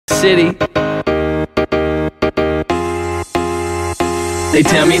city. They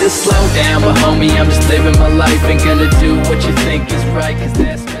tell me to slow down, but homie, I'm just living my life. Ain't gonna do what you think is right, cause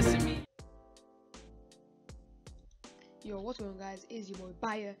that's messing me. Yo, what's going on, guys? It's your boy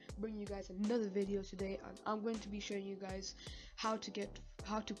Bayer, bringing you guys another video today, and I'm going to be showing you guys how to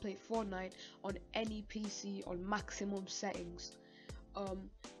play Fortnite on any PC on maximum settings.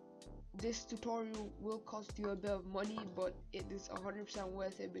 This tutorial will cost you a bit of money, but it is 100%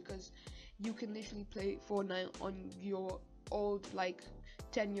 worth it because you can literally play Fortnite on your old, like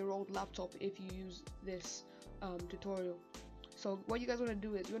 10-year-old laptop if you use this tutorial. So what you guys want to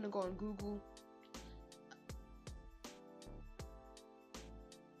do is you want to go on Google.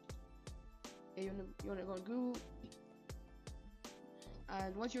 You want to go on Google,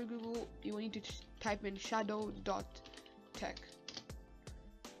 and once you're on Google, you will need to type in shadow.tech.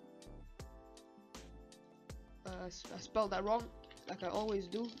 I spelled that wrong, like I always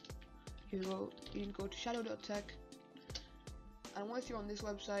do. You can go to shadow.tech, and once you're on this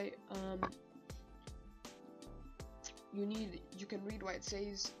website, you can read what it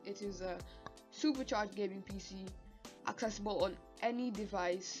says. It is a supercharged gaming PC, accessible on any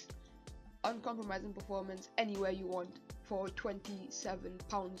device, uncompromising performance anywhere you want, for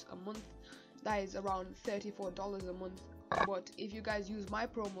 £27 a month. That is around $34 a month. But if you guys use my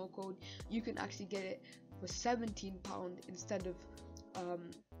promo code, you can actually get it for £17 instead of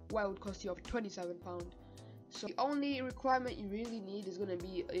what it would cost you of £27. So the only requirement you really need is going to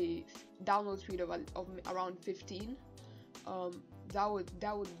be a download speed of around 15. That would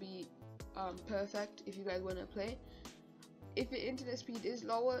be perfect if you guys want to play. If your internet speed is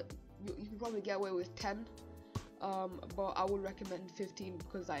lower, you can probably get away with 10, but I would recommend 15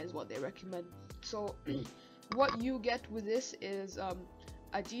 because that is what they recommend. So what you get with this is a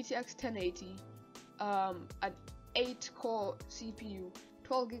GTX 1080, an 8-core CPU,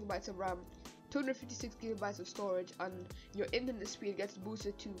 12 gigabytes of RAM, 256 gigabytes of storage, and your internet speed gets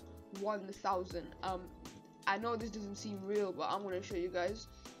boosted to 1000. I know this doesn't seem real, but I'm going to show you guys.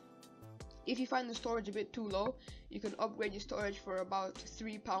 If you find the storage a bit too low, you can upgrade your storage for about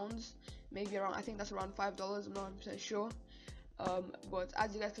 £3, maybe around, I think that's around $5, I'm not 100% sure. But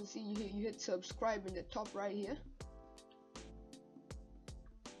as you guys can see, you hit subscribe in the top right here.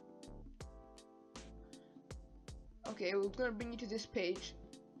 Okay, we're gonna bring you to this page.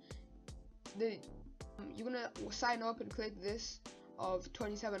 You're gonna sign up and click this of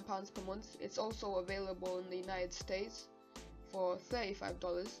 £27 per month. It's also available in the United States for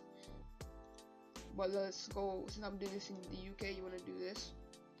 $35. But let's go, since I'm doing this in the UK, you want to do this.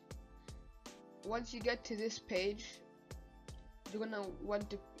 Once you get to this page, you're gonna want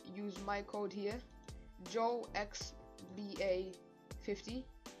to use my code here, JoeXBA50.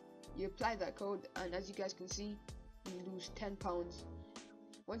 You apply that code, and as you guys can see, you lose £10.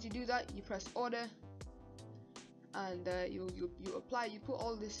 Once you do that, you press order, and you apply. You put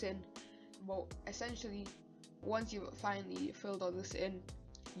all this in. But essentially, once you've finally filled all this in,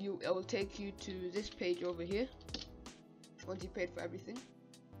 it will take you to this page over here. Once you paid for everything,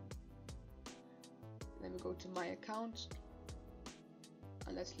 let me go to my account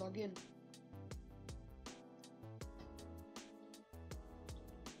and let's log in.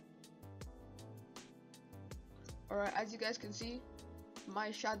 Alright, as you guys can see,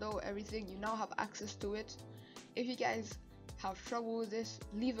 my shadow, everything, you now have access to it. If you guys have trouble with this,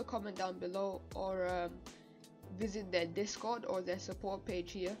 leave a comment down below, or visit their Discord or their support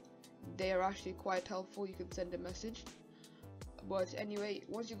page here. They are actually quite helpful. You can send a message. But anyway,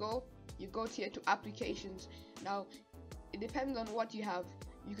 once you go here to applications. Now it depends on what you have.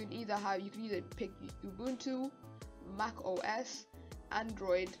 You can either pick Ubuntu, Mac OS,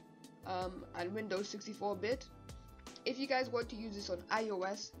 Android, and Windows 64-bit. If you guys want to use this on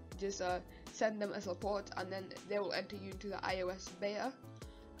iOS, just send them a support, and then they will enter you into the iOS beta.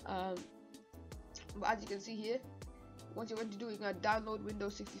 But as you can see here, once you're going to do, you're going to download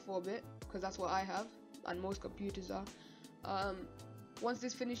Windows 64-bit, because that's what I have and most computers are. Once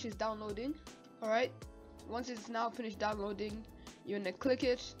this finishes downloading, alright, once it's now finished downloading, you're going to click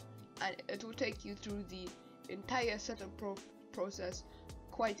it, and it will take you through the entire setup process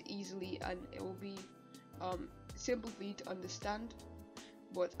quite easily, and it will be simple for you to understand.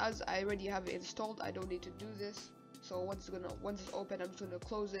 But as I already have it installed, I don't need to do this. So once it's open, I'm just going to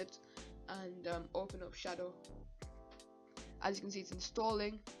close it and open up Shadow. As you can see, it's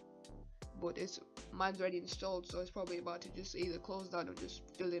installing, but mine's already installed, so it's probably about to just either close down or just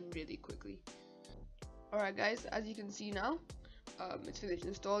fill in really quickly. Alright guys, as you can see now, it's finished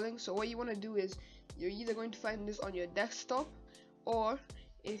installing. So what you want to do is, you're either going to find this on your desktop, or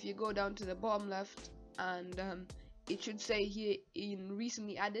if you go down to the bottom left and it should say here in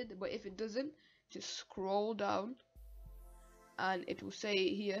recently added, but if it doesn't, just scroll down and it will say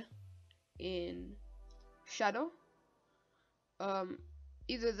here in shadow.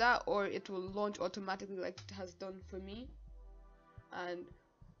 Either that or it will launch automatically like it has done for me. And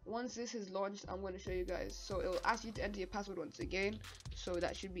once this is launched, I'm going to show you guys. So it will ask you to enter your password once again, so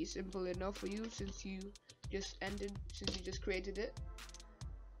that should be simple enough for you since you just created it.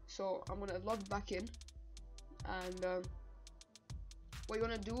 So I'm going to log back in, and what you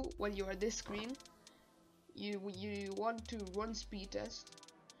want to do when you're at this screen, you want to run speed test.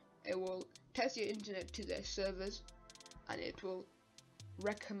 It will test your internet to their servers, and it will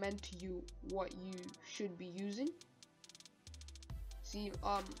recommend to you what you should be using. See,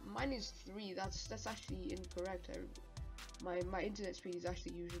 mine is 3. That's actually incorrect. My internet speed is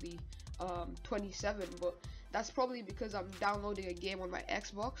actually usually 27, but that's probably because I'm downloading a game on my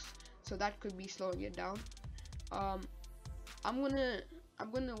Xbox, so that could be slowing it down. I'm gonna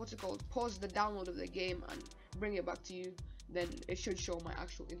pause the download of the game and bring it back to you. Then it should show my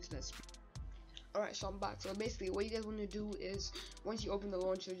actual internet speed. Alright, so I'm back. So basically what you guys want to do is, once you open the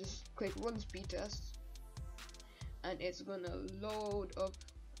launcher, just click run speed test, and it's gonna load up.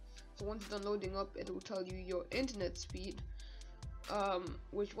 So once it's done loading up, it will tell you your internet speed,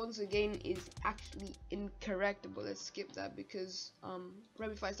 which once again is actually incorrect, but let's skip that because right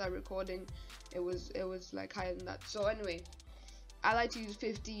before I started recording it was like higher than that. So anyway, I like to use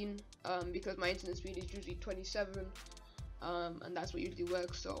 15 because my internet speed is usually 27, and that's what usually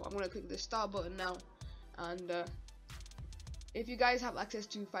works. So I'm gonna click the start button now, and if you guys have access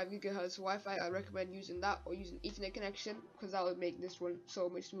to 5 GHz Wi-Fi, I recommend using that or using Ethernet connection, because that will make this one so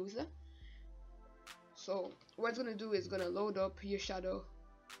much smoother. So what it's gonna do is gonna load up your shadow.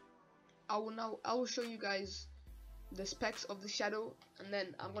 I will show you guys the specs of the shadow, and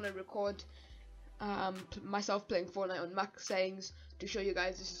then I'm gonna record myself playing Fortnite on max settings to show you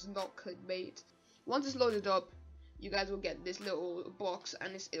guys this is not clickbait. Once it's loaded up, you guys will get this little box,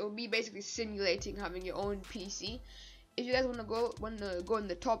 and it will be basically simulating having your own PC. If you guys want to go in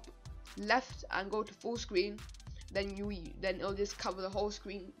the top left and go to full screen, then it'll just cover the whole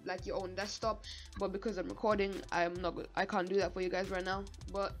screen like your own desktop. But because I'm recording, I can't do that for you guys right now.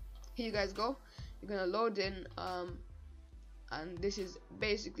 But here you guys go. You're gonna load in, and this is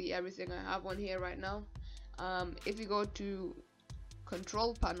basically everything I have on here right now. If you go to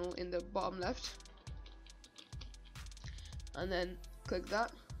control panel in the bottom left, and then click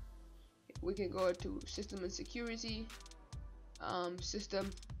that, we can go to system and security, system,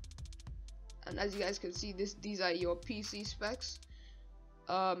 and as you guys can see, these are your PC specs,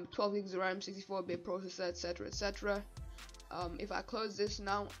 12 gigs of RAM, 64-bit processor, etc, etc. If I close this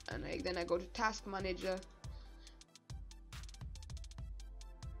now and then I go to task manager,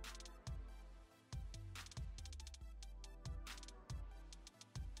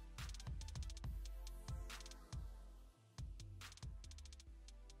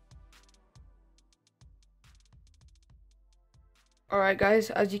 alright guys,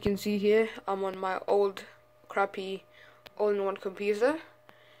 as you can see here, I'm on my old crappy all-in-one computer.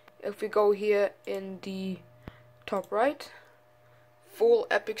 If we go here in the top right, full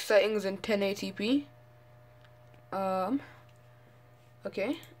epic settings in 1080p.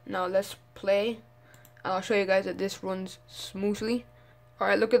 Okay, now let's play, and I'll show you guys that this runs smoothly.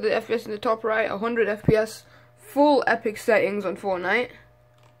 Alright, look at the FPS in the top right, 100 FPS, full epic settings on Fortnite.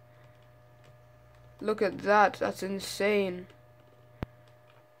 Look at that, that's insane.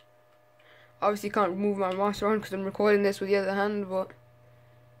 Obviously can't move my mouse around because I'm recording this with the other hand, but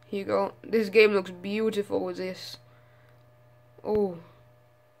here you go. This game looks beautiful with this. Oh,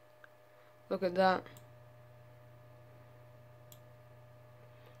 look at that.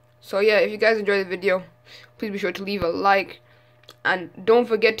 So yeah, if you guys enjoyed the video, please be sure to leave a like, and don't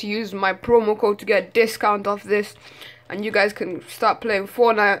forget to use my promo code to get a discount off this, and you guys can start playing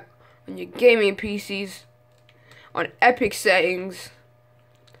Fortnite on your gaming PCs on epic settings.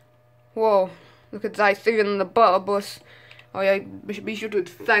 Whoa, look at that, even on the butter bus. Oh yeah, be sure to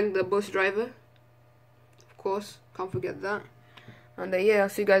thank the bus driver, of course, can't forget that. And yeah, I'll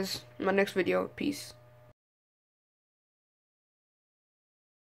see you guys in my next video. Peace.